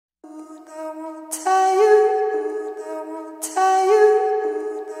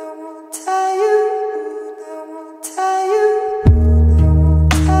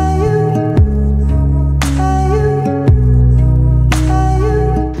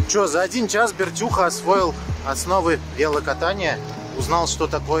Что, за 1 час Бертюха освоил основы велокатания, узнал, что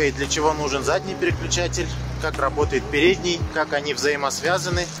такое и для чего нужен задний переключатель, как работает передний, как они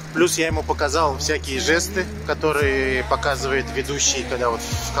взаимосвязаны. Плюс я ему показал всякие жесты, которые показывает ведущий, когда вот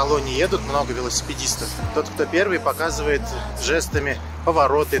в колонне едут много велосипедистов. Тот, кто первый, показывает жестами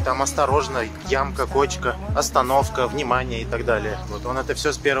повороты, там осторожно, ямка, кочка, остановка, внимание и так далее. Вот он это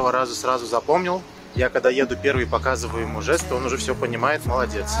все с первого раза сразу запомнил. Я когда еду первый, показываю ему жесты, он уже все понимает,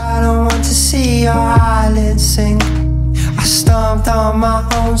 молодец.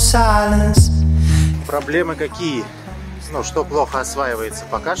 Проблемы какие? Ну, что плохо осваивается?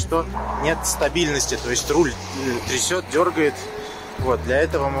 Пока что нет стабильности, то есть руль трясет, дергает. Вот, для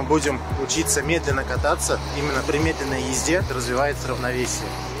этого мы будем учиться медленно кататься. Именно при медленной езде развивается равновесие.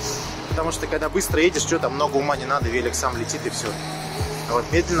 Потому что когда быстро едешь, что там много ума не надо, велик сам летит и все. А вот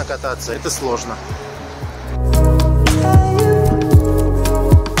медленно кататься — это сложно.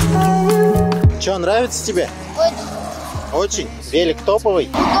 Че, нравится тебе? Очень. Велик топовый?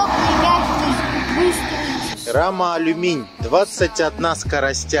 Рама алюминь. 21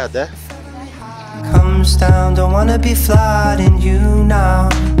 скоростя, да?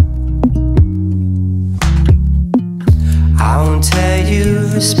 I won't tell you,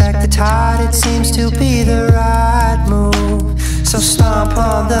 respect the tide, it seems to be the right move. So stomp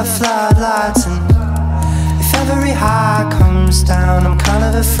on the floodlights, and if every high comes down, I'm kind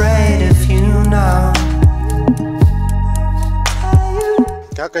of afraid of you now.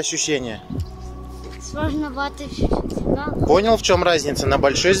 Как ощущения? Сложновато чуть-чуть. Понял, в чем разница? На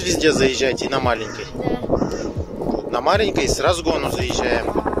большой звезде заезжать и на маленькой? Да. На маленькой с разгону заезжаем.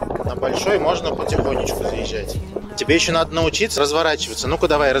 На большой можно потихонечку заезжать. Тебе еще надо научиться разворачиваться. Ну-ка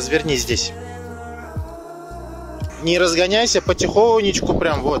давай, развернись здесь. Не разгоняйся, потихонечку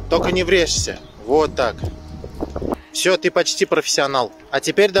прям, вот. Только не врежься. Вот так. Все, ты почти профессионал. А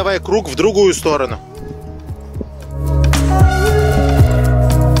теперь давай круг в другую сторону.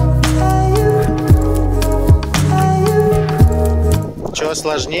 Че,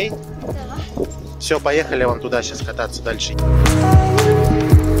 сложней? Да. Все, поехали вон туда сейчас кататься дальше.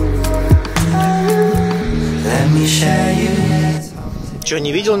 Че,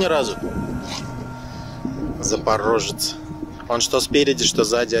 не видел ни разу? Запорожец. Он что спереди, что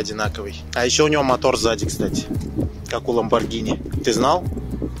сзади одинаковый. А еще у него мотор сзади, кстати. Как у Ламборгини. Ты знал?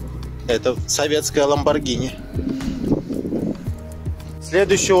 Это советская Ламборгини.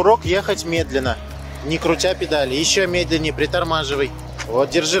 Следующий урок — ехать медленно. Не крутя педали. Еще медленнее, притормаживай.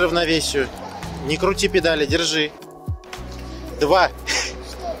 Вот, держи равновесие. Не крути педали, держи. 2.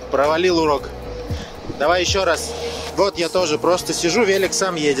 Провалил урок. Давай еще раз. Вот я тоже просто сижу, велик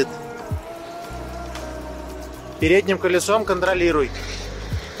сам едет. Передним колесом контролируй.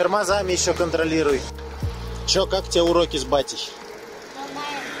 Тормозами еще контролируй. Че, как тебе уроки с батей?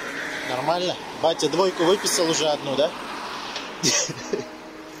 Нормально. Нормально? Батя 2 выписал уже одну, да?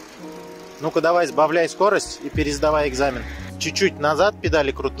 Ну-ка давай, сбавляй скорость и пересдавай экзамен. Чуть-чуть назад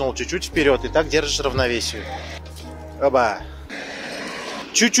педали крутнул, чуть-чуть вперед. И так держишь равновесие. Оба.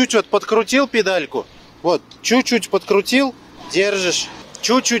 Чуть-чуть вот подкрутил педальку. Вот, чуть-чуть подкрутил, держишь.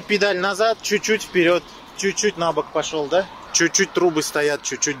 Чуть-чуть педаль назад, чуть-чуть вперед. Чуть-чуть на бок пошел, да? Чуть-чуть трубы стоят,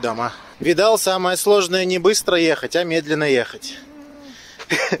 чуть-чуть дома. Видал, самое сложное не быстро ехать, а медленно ехать.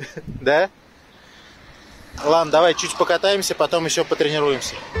 Да? Ладно, давай чуть покатаемся, потом еще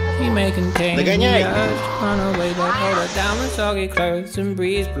потренируемся. Догоняй!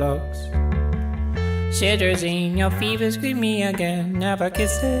 Shivers in your fever, scream me again. Never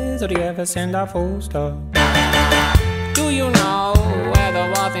kisses, or do you ever send a full stop? Do you know where the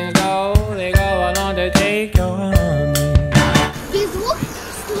muffins go? They go along to take your honey. Без рук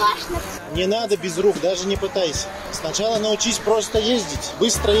страшно. Не надо без рук, даже не пытайся. Сначала научись просто ездить.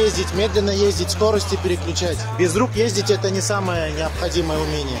 Быстро ездить, медленно ездить, скорости переключать. Без рук ездить — это не самое необходимое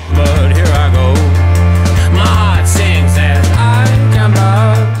умение.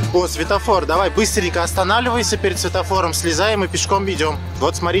 О, светофор, давай быстренько останавливайся перед светофором, слезаем и пешком идем.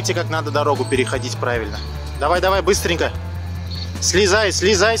 Вот смотрите, как надо дорогу переходить правильно. Давай, давай, быстренько. Слезай,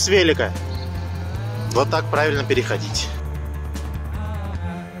 слезай с велика. Вот так правильно переходить.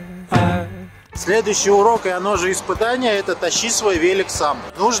 Следующий урок, и оно же испытание, это тащи свой велик сам.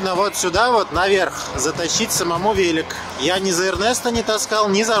 Нужно вот сюда вот наверх затащить самому велик. Я ни за Эрнеста не таскал,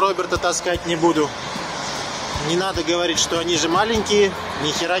 ни за Роберта таскать не буду. Не надо говорить, что они же маленькие,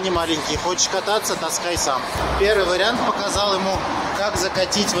 ни хера не маленькие. Хочешь кататься, таскай сам. Первый вариант показал ему, как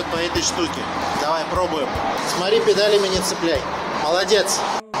закатить вот по этой штуке. Давай, пробуем. Смотри, педалями не цепляй. Молодец.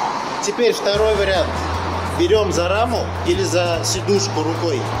 Теперь второй вариант. Берем за раму или за сидушку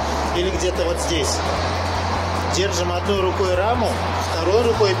рукой, или где-то вот здесь. Держим одной рукой раму, Второй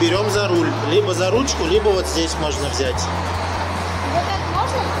рукой берем за руль. Либо за ручку, либо вот здесь можно взять. Вот так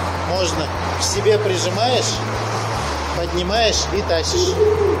можно? Можно. К себе прижимаешь, поднимаешь и тащишь.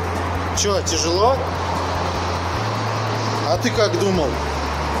 Че, тяжело? А ты как думал?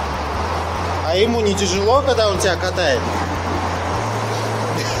 А ему не тяжело, когда он тебя катает?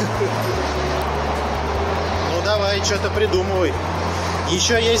 Ну давай, что-то придумывай.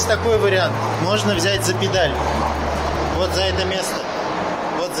 Еще есть такой вариант. Можно взять за педаль. Вот за это место.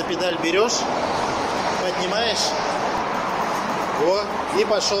 Вот за педаль берешь, поднимаешь. Во, и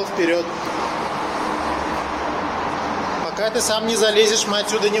пошел вперед. Пока ты сам не залезешь, мы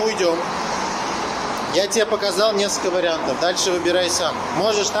отсюда не уйдем. Я тебе показал несколько вариантов. Дальше выбирай сам.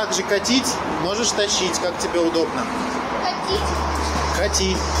 Можешь также катить, можешь тащить, как тебе удобно. Катить.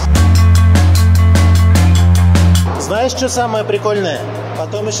 Кати. Знаешь, что самое прикольное?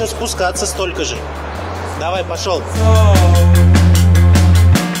 Потом еще спускаться столько же. Давай, пошел.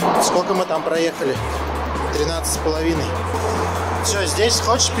 Сколько мы там проехали? 13,5. Все, здесь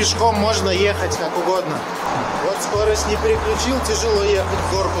хочешь пешком, можно ехать как угодно. Вот скорость не переключил, тяжело ехать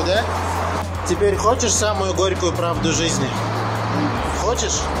в горку, да? Теперь хочешь самую горькую правду жизни?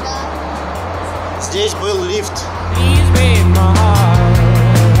 Хочешь? Да. Здесь был лифт.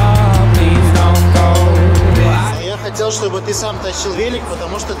 Но я хотел, чтобы ты сам тащил велик,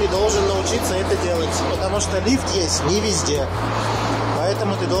 потому что ты должен научиться это делать. Потому что лифт есть не везде.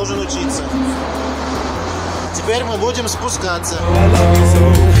 Поэтому ты должен учиться. Теперь мы будем спускаться.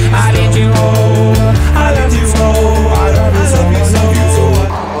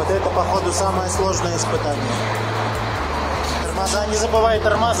 Вот это, походу, самое сложное испытание. Тормоза, не забывай,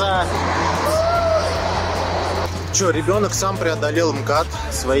 тормоза. Че, ребенок сам преодолел МКАД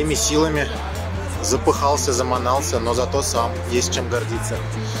своими силами. Запыхался, заманался, но зато сам. Есть чем гордиться.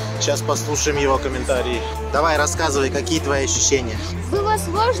 Сейчас послушаем его комментарии. Давай, рассказывай, какие твои ощущения. Было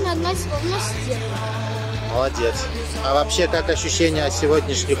сложно, но все. Молодец. А вообще, как ощущения о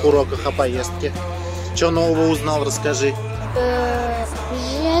сегодняшних уроках, о поездке? Что нового узнал, расскажи.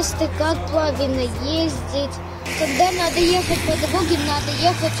 Жесты, как правильно ездить. Когда надо ехать по дороге, надо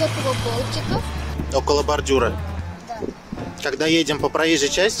ехать около болтиков. Около бордюра. Да. Когда едем по проезжей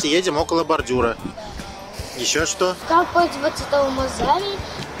части, едем около бордюра. Да. Еще что? Как пользоваться тормозами,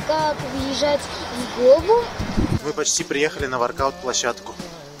 как въезжать в гору. Мы почти приехали на воркаут-площадку.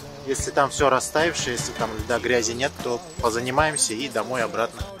 Если там все растаявшее, если там льда, грязи нет, то позанимаемся и домой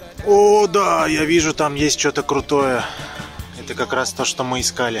обратно. О, да, я вижу, там есть что-то крутое. Это как раз то, что мы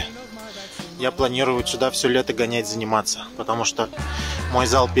искали. Я планирую вот сюда все лето гонять, заниматься. Потому что мой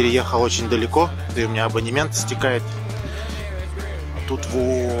зал переехал очень далеко, да и у меня абонемент стекает. А тут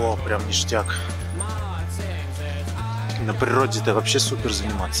во, прям ништяк. На природе-то вообще супер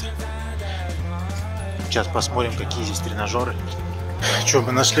заниматься. Сейчас посмотрим, какие здесь тренажеры. Что,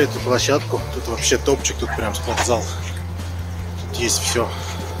 мы нашли эту площадку. Тут вообще топчик, тут прям спортзал. Тут есть все.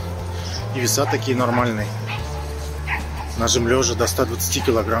 И веса такие нормальные. Нажим лежа до 120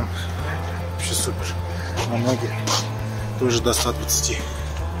 килограмм. Вообще супер. На ноги тоже до 120.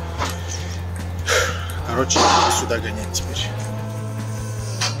 Короче, буду сюда гонять теперь.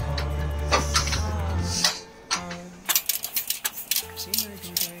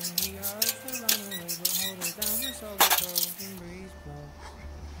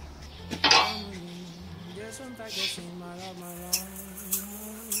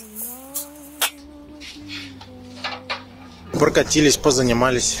 Прокатились,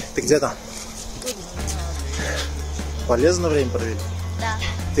 позанимались. Ты где там? Полезно время провели? Да.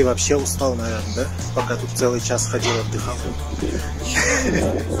 Ты вообще устал, наверное, да? Пока тут целый час ходил, отдыхал.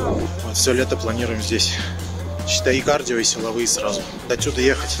 Вот все лето планируем здесь. Считай, и кардио, и силовые сразу. До сюда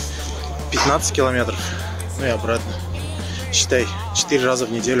ехать 15 километров, ну и обратно. Считай, 4 раза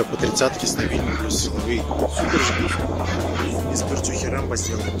в неделю по 30-ке стабильно, плюс силовые. Супер же. Из Бертюхи Рэмбо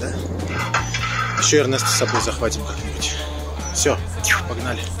сделаем, да? Еще Эрнеста с собой захватим как-нибудь. Все,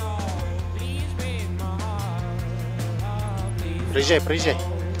 погнали. Проезжай, проезжай.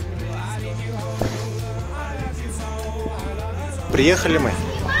 Приехали мы.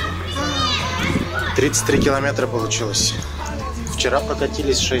 33 километра получилось. Вчера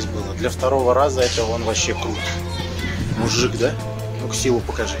прокатились 6 было. Для второго раза это он вообще крут. Мужик, да? Ну-ка силу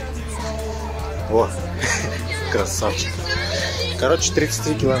покажи. О, красавчик. Короче,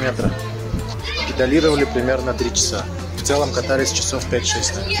 33 километра. Педалировали примерно 3 часа. В целом катались часов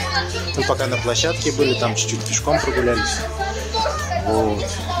 5-6. Мы пока на площадке были, там чуть-чуть пешком прогулялись. Вот.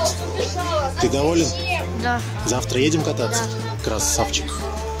 Ты доволен? Да. Завтра едем кататься? Да. Красавчик.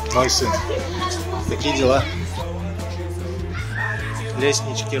 Мой сын. Такие дела.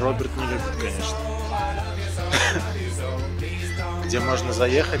 Лестнички Роберт не любит, конечно. Где можно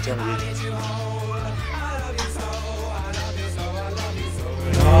заехать, он едет.